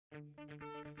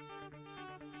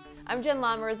I'm Jen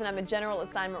Lahmers, and I'm a general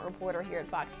assignment reporter here at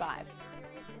Fox 5.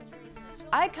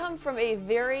 I come from a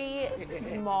very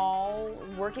small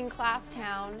working class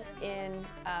town in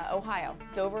Ohio,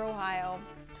 Dover, Ohio,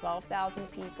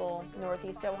 12,000 people,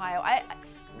 Northeast Ohio.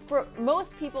 For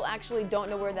most people actually don't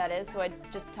know where that is, so I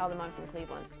just tell them I'm from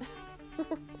Cleveland.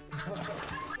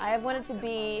 I have wanted to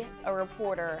be a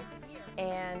reporter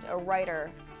and a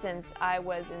writer since I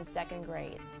was in 2nd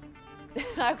grade.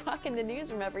 I walk in the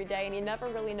newsroom every day and you never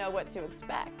really know what to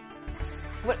expect.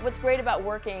 What's great about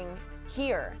working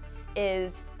here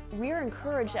is we are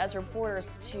encouraged as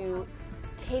reporters to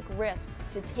take risks,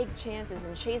 to take chances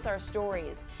and chase our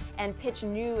stories and pitch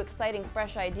new, exciting,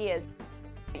 fresh ideas.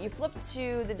 You flip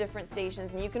to the different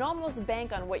stations and you can almost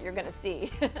bank on what you're going to see.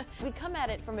 We come at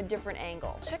it from a different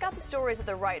angle. Check out the stories at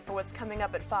the right for what's coming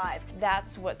up at 5.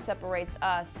 That's what separates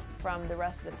us from the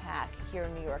rest of the pack here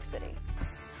in New York City.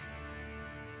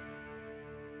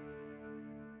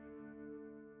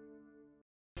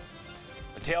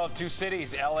 A tale of two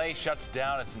cities. LA shuts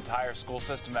down its entire school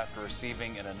system after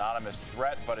receiving an anonymous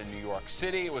threat, but in New York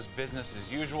City it was business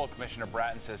as usual. Commissioner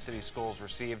Bratton says city schools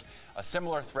received a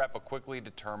similar threat but quickly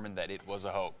determined that it was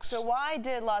a hoax. So why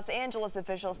did Los Angeles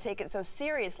officials take it so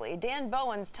seriously? Dan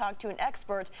Bowens talked to an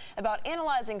expert about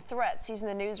analyzing threats. He's in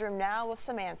the newsroom now with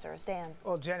some answers. Dan.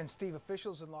 Well, Jen and Steve,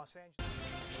 officials in Los Angeles.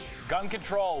 Gun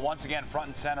control once again front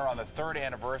and center on the 3rd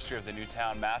anniversary of the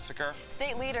Newtown massacre.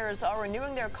 State leaders are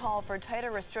renewing their call for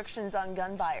tighter restrictions on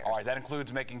gun buyers. All right, that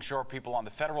includes making sure people on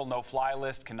the federal no-fly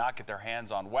list cannot get their hands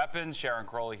on weapons. Sharon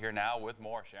Crowley here now with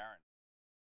more. Sharon.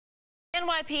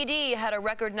 NYPD had a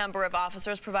record number of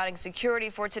officers providing security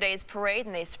for today's parade,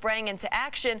 and they sprang into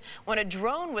action when a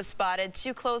drone was spotted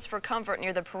too close for comfort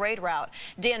near the parade route.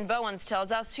 Dan Bowens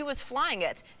tells us who was flying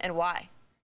it and why.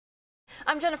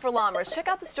 I'm Jennifer Lahmers. Check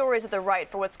out the stories at the right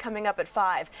for what's coming up at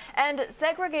 5. And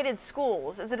segregated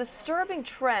schools is a disturbing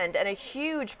trend and a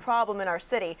huge problem in our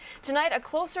city. Tonight, a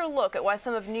closer look at why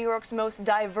some of New York's most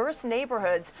diverse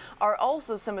neighborhoods are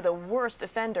also some of the worst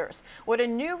offenders. What a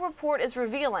new report is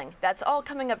revealing, that's all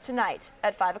coming up tonight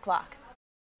at 5 o'clock.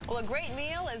 Well, a great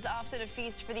meal is often a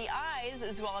feast for the eyes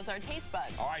as well as our taste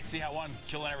buds. All right, see how one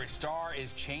culinary star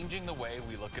is changing the way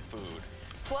we look at food.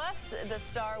 Plus, the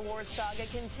Star Wars saga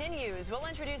continues. We'll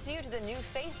introduce you to the new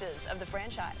faces of the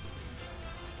franchise.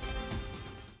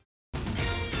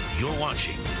 You're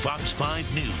watching Fox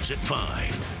 5 News at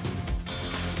 5.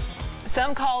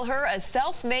 Some call her a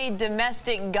self-made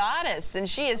domestic goddess, and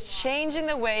she is changing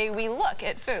the way we look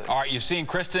at food. All right, you've seen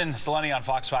Kristen Seleni on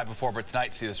Fox 5 before, but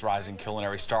tonight see this rising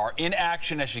culinary star in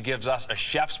action as she gives us a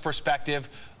chef's perspective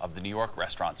of the New York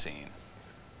restaurant scene.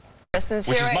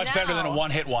 Which is much better than a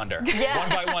one-hit wonder. Yeah.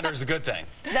 One-bite wonder is a good thing.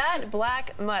 That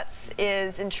black mutz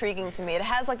is intriguing to me. It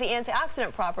has like the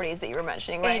antioxidant properties that you were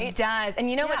mentioning, right? It does. And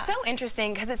you know what's so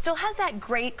interesting, because it still has that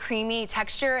great creamy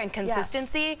texture and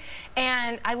consistency. Yes.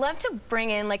 And I love to bring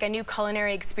in like a new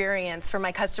culinary experience for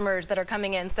my customers that are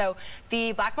coming in. So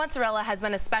the black mozzarella has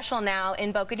been a special now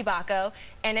in Boca di Bacco,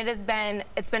 and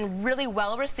it's been really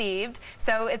well received.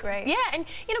 So it's great. Yeah, and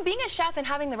you know, being a chef and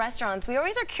having the restaurants, we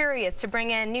always are curious to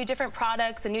bring in different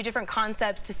products and new different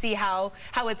concepts to see how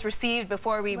it's received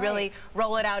before we really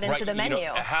roll it out into the menu. You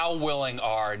know, how willing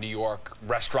are New York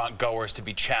restaurant goers to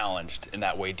be challenged in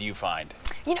that way, do you find?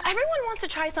 You know, everyone wants to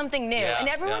try something new, and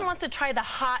everyone wants to try the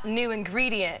hot new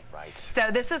ingredient. Right.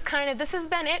 So this has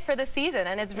been it for the season,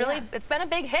 and it's really it's been a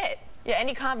big hit. Yeah,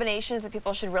 any combinations that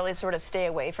people should really sort of stay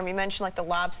away from? You mentioned like the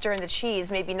lobster and the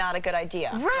cheese, maybe not a good idea.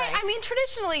 Right. I mean,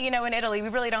 traditionally, you know, in Italy, we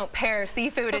really don't pair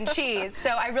seafood and cheese. So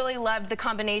I really loved the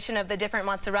combination of the different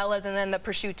mozzarellas and then the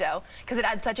prosciutto, because it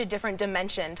adds such a different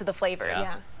dimension to the flavors.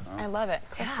 Yeah. I love it.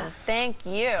 Kristen, thank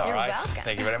you. All right. welcome.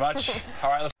 Thank you very much. All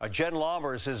right. Jen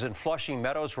Lahmers is in Flushing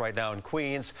Meadows right now in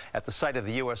Queens at the site of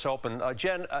the U.S. Open.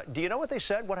 Jen, do you know what they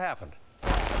said? What happened?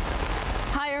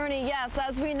 Hi, Ernie. Yes,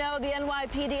 as we know, the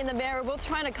NYPD and the mayor are both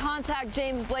trying to contact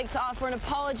James Blake to offer an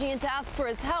apology and to ask for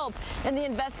his help in the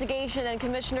investigation. And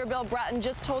Commissioner Bill Bratton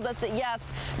just told us that,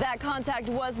 yes, that contact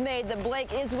was made, that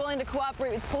Blake is willing to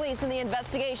cooperate with police in the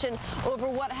investigation over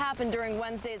what happened during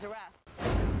Wednesday's arrest.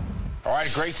 All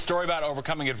right, a great story about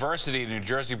overcoming adversity. A New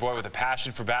Jersey boy with a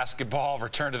passion for basketball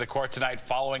returned to the court tonight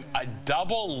following a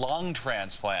double lung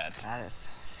transplant. That is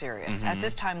serious. At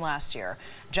this time last year,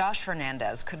 Josh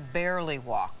Fernandez could barely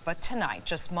walk, but tonight,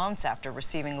 just months after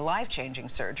receiving life-changing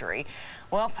surgery,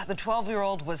 well, the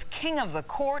 12-year-old was king of the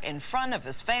court in front of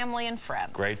his family and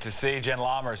friends. Great to see. Jen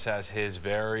Lahmers has his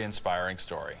very inspiring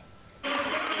story.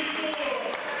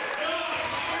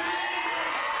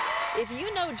 If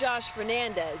you know Josh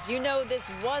Fernandez, you know this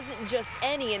wasn't just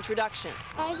any introduction.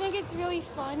 I think it's really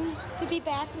fun to be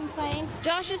back and playing.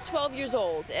 Josh is 12 years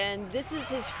old, and this is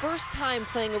his first time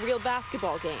playing a real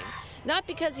basketball game. Not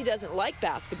because he doesn't like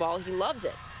basketball, he loves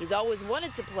it. He's always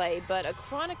wanted to play, but a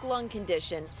chronic lung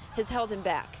condition has held him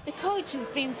back. The coach has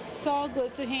been so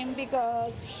good to him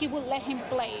because he would let him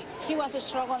play. He was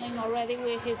struggling already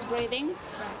with his breathing,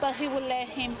 but he would let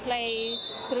him play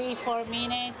 3-4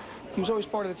 minutes. He was always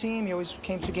part of the team. He always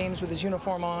came to games with his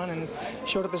uniform on and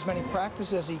showed up as many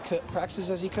practices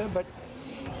as he could, but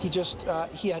he just,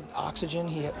 he had oxygen.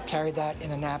 He carried that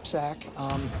in a knapsack.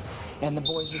 And the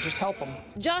boys would just help him.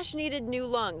 Josh needed new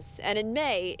lungs, and in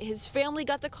May, his family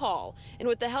got the call, and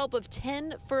with the help of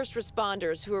 10 first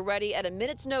responders who were ready at a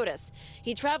minute's notice,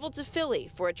 he traveled to Philly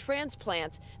for a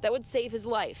transplant that would save his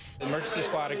life. The emergency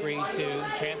squad agreed to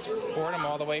transport him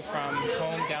all the way from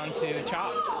home down to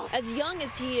CHOP. As young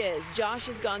as he is, Josh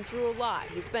has gone through a lot.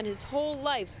 He spent his whole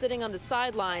life sitting on the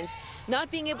sidelines, not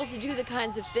being able to do the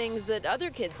kinds of things that other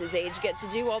kids his age get to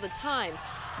do all the time.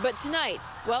 But tonight,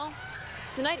 well,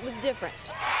 tonight was different.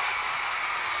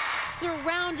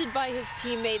 Surrounded by his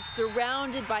teammates,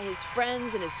 surrounded by his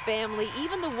friends and his family,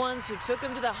 even the ones who took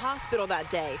him to the hospital that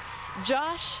day,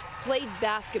 Josh played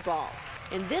basketball.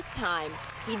 And this time,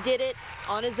 he did it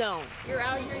on his own. You're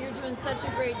out here, you're doing such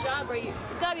a great job, right? You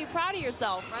gotta be proud of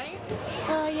yourself, right?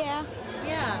 Yeah.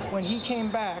 Yeah. When he came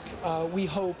back, we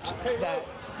hoped that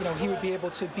he would be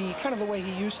able to be kind of the way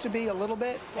he used to be a little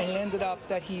bit, and it ended up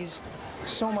that he's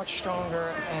so much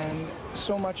stronger and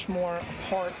so much more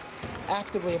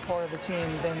actively a part of the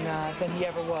team than he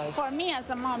ever was. For me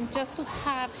as a mom, just to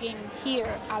have him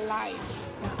here alive,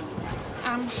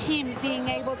 him being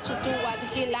able to do what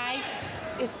he likes,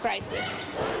 is priceless.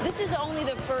 This is only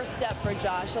the first step for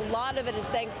Josh. A lot of it is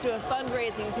thanks to a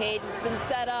fundraising page that's been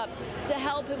set up to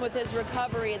help him with his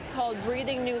recovery. It's called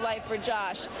Breathing New Life for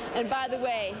Josh. And by the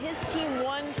way, his team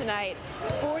won tonight,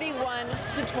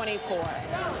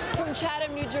 41-24. From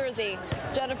Chatham, New Jersey,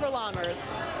 Jennifer Lahmers,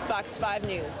 Fox 5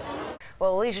 News.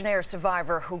 Well, a Legionnaire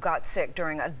survivor who got sick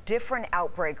during a different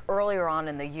outbreak earlier on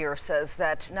in the year says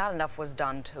that not enough was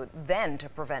done to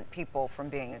prevent people from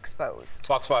being exposed.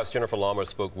 Fox 5's Jennifer Lahmers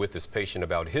spoke with this patient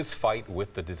about his fight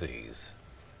with the disease.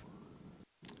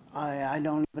 I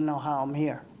don't even know how I'm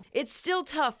here. It's still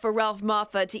tough for Ralph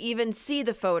Maffa to even see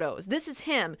the photos. This is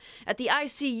him at the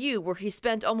ICU where he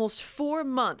spent almost 4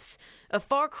 months, a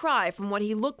far cry from what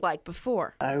he looked like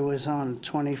before. I was on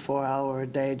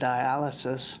 24-hour-a-day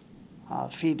dialysis,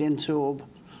 feed-in tube,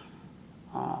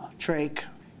 trach.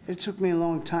 It took me a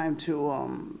long time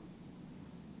to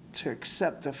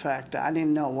accept the fact that I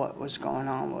didn't know what was going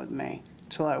on with me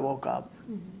until I woke up.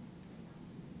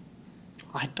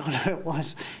 I thought it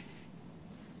was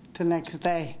the next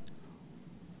day.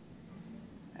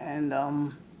 And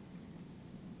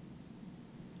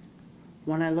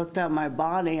when I looked at my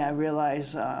body, I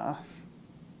realized I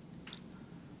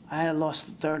had lost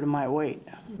a third of my weight.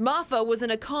 Maffa was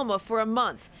in a coma for a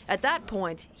month. At that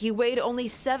point, he weighed only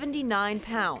 79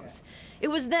 pounds. It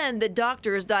was then that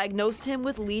doctors diagnosed him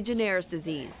with Legionnaire's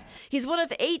disease. He's one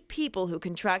of 8 people who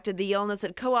contracted the illness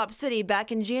at Co-op City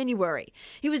back in January.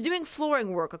 He was doing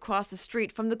flooring work across the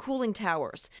street from the cooling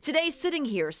towers. Today, sitting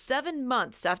here 7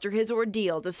 months after his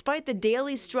ordeal, despite the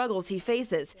daily struggles he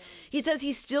faces, he says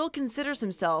he still considers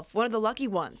himself one of the lucky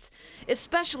ones,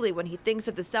 especially when he thinks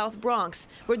of the South Bronx,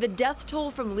 where the death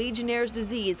toll from Legionnaire's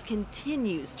disease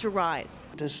continues to rise.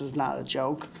 This is not a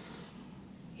joke.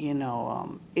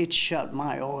 It shut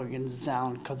my organs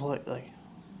down completely.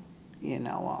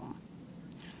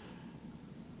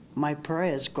 My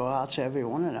prayers go out to every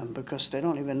one of them because they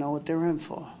don't even know what they're in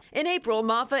for. In April,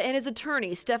 Maffa and his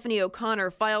attorney, Stephanie O'Connor,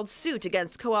 filed suit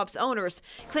against Co-op's owners,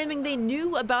 claiming they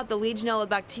knew about the Legionella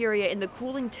bacteria in the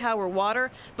cooling tower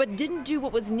water, but didn't do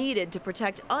what was needed to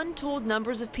protect untold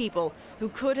numbers of people who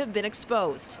could have been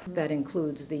exposed. That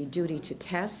includes the duty to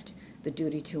test, the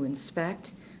duty to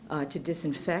inspect, to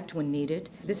disinfect when needed.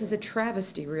 This is a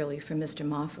travesty, really, for Mr.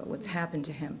 Maffa, what's happened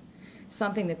to him,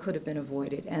 something that could have been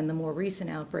avoided. And the more recent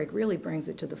outbreak really brings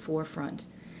it to the forefront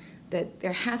that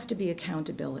there has to be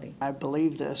accountability. I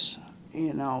believe this,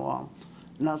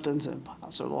 nothing's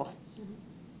impossible,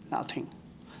 nothing.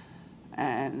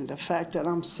 And the fact that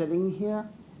I'm sitting here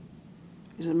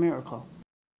is a miracle.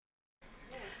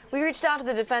 We reached out to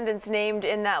the defendants named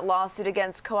in that lawsuit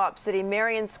against Co-op City,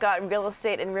 Marion Scott Real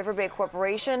Estate and River Bay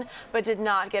Corporation, but did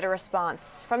not get a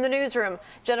response. From the newsroom,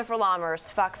 Jennifer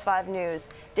Lahmers, Fox 5 News.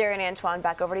 Darian Antoine,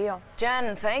 back over to you.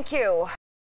 Jen, thank you.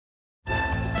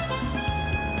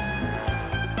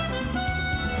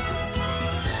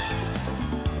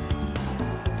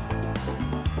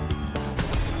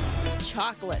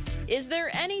 chocolate. Is there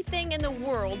anything in the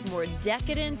world more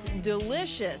decadent,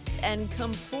 delicious, and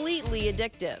completely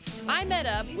addictive? I met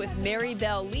up with Mary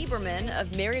Belle Lieberman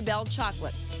of Mary Belle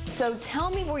Chocolates. So tell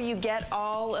me where you get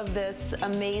all of this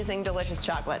amazing, delicious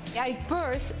chocolate. I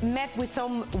first met with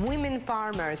some women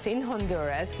farmers in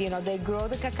Honduras. You know, they grow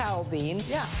the cacao bean.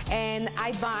 Yeah. And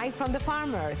I buy from the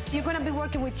farmers. You're going to be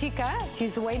working with Chica.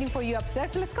 She's waiting for you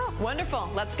upstairs. Let's go. Wonderful.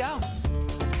 Let's go.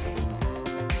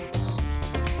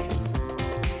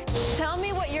 Tell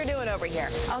me what you're doing over here.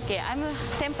 Okay, I'm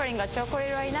tempering a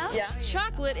chocolate right now. Yeah.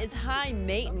 Chocolate is high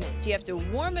maintenance. You have to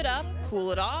warm it up,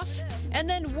 cool it off, and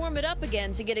then warm it up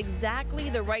again to get exactly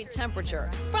the right temperature.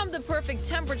 From the perfect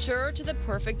temperature to the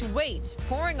perfect weight,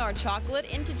 pouring our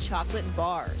chocolate into chocolate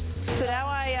bars. So now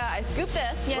I scoop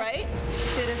this, yes. right?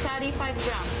 To the 35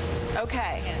 grams.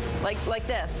 Okay, yes. like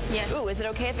this? Yes. Ooh, is it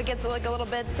okay if it gets like a little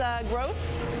bit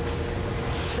gross?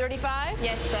 35?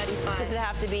 Yes, 35. Does it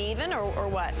have to be even or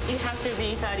what? It has to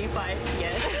be 35,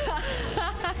 yes.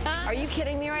 Are you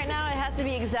kidding me right now? It has to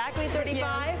be exactly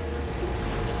 35?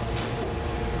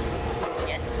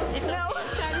 Yes, it's no.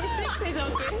 Okay. 36 is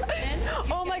okay.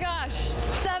 Oh my gosh,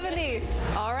 70.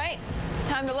 All right.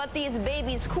 Time to let these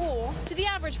babies cool. To the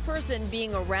average person,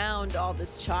 being around all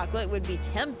this chocolate would be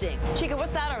tempting. Chica,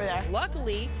 what's that over there?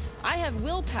 Luckily, I have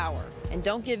willpower and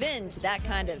don't give in to that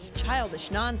kind of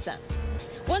childish nonsense.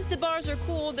 Once the bars are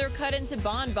cooled, they're cut into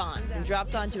bonbons and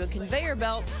dropped onto a conveyor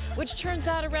belt, which turns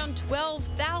out around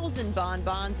 12,000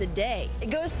 bonbons a day. It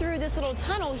goes through this little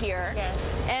tunnel here. Yes.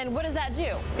 And what does that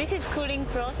do? This is cooling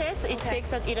process. It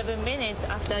takes 11 minutes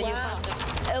after you pass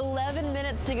the 11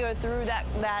 minutes to go through that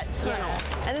tunnel.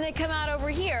 Yes. And then they come out over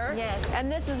here. Yes.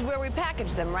 And this is where we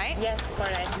package them, right? Yes,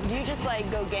 correct. Do you just like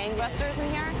go gangbusters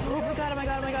in here? Oh my God, oh my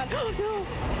God, oh my God. Oh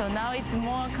no. So now it's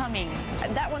more coming.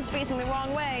 That one's facing the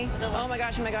wrong way. Oh my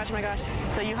gosh, oh my gosh, oh my gosh.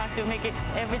 So you have to make it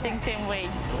everything same way.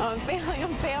 Oh, I'm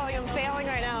failing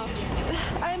right now.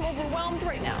 I am overwhelmed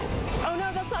right now. Oh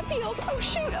no, that's not peeled. Oh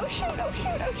shoot, oh shoot, oh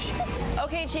shoot, oh shoot.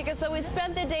 Okay, Chica, so we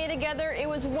spent the day together. It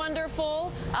was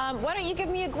wonderful. Why don't you give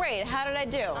me a grade? How did I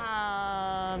do?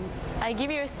 I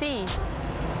give you a C.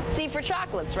 C for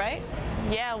chocolates, right?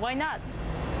 Yeah, why not?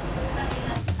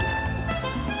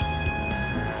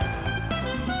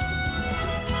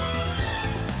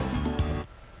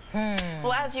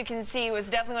 Well, as you can see, it was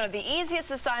definitely one of the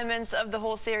easiest assignments of the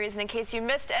whole series. And in case you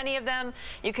missed any of them,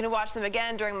 you can watch them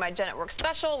again during my Jen at Work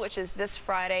special, which is this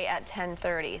Friday at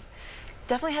 10:30.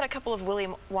 Definitely had a couple of Willy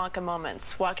Wonka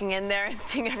moments, walking in there and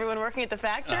seeing everyone working at the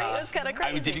factory. It was kind of crazy.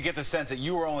 I mean, did you get the sense that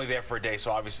you were only there for a day,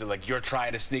 so obviously, like, you're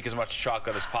trying to sneak as much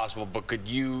chocolate as possible, but could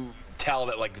you tell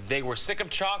that, like, they were sick of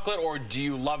chocolate, or do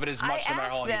you love it as much no matter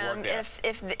how long you work there?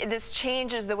 If this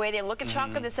changes the way they look at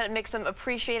chocolate, they said it makes them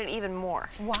appreciate it even more.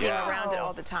 Wow. Being around it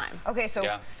all the time. Okay,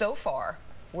 so far,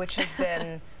 which has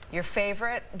been your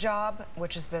favorite job,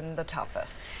 which has been the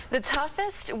toughest? The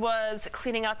toughest was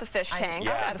cleaning out the fish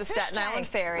tanks at the Staten Island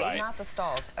Ferry. Right. Not the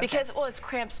stalls. Okay. Because, well, it's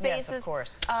cramped spaces. Yes, of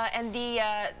course. And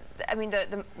I mean,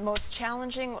 the most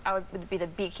challenging would be the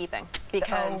beekeeping,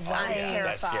 because I'm terrified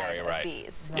That's scary, of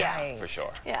bees. Right. Yeah, for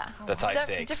sure. Yeah. That's high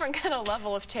stakes. Different kind of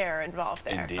level of terror involved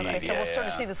there. Indeed. Okay, so we'll sort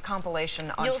of see this compilation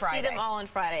on You'll Friday. see them all on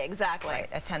Friday, exactly. Right,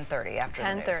 at 10:30 after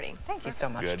 10:30. Thank you so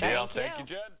much, Good Jen. deal. Thank you,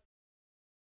 Jen.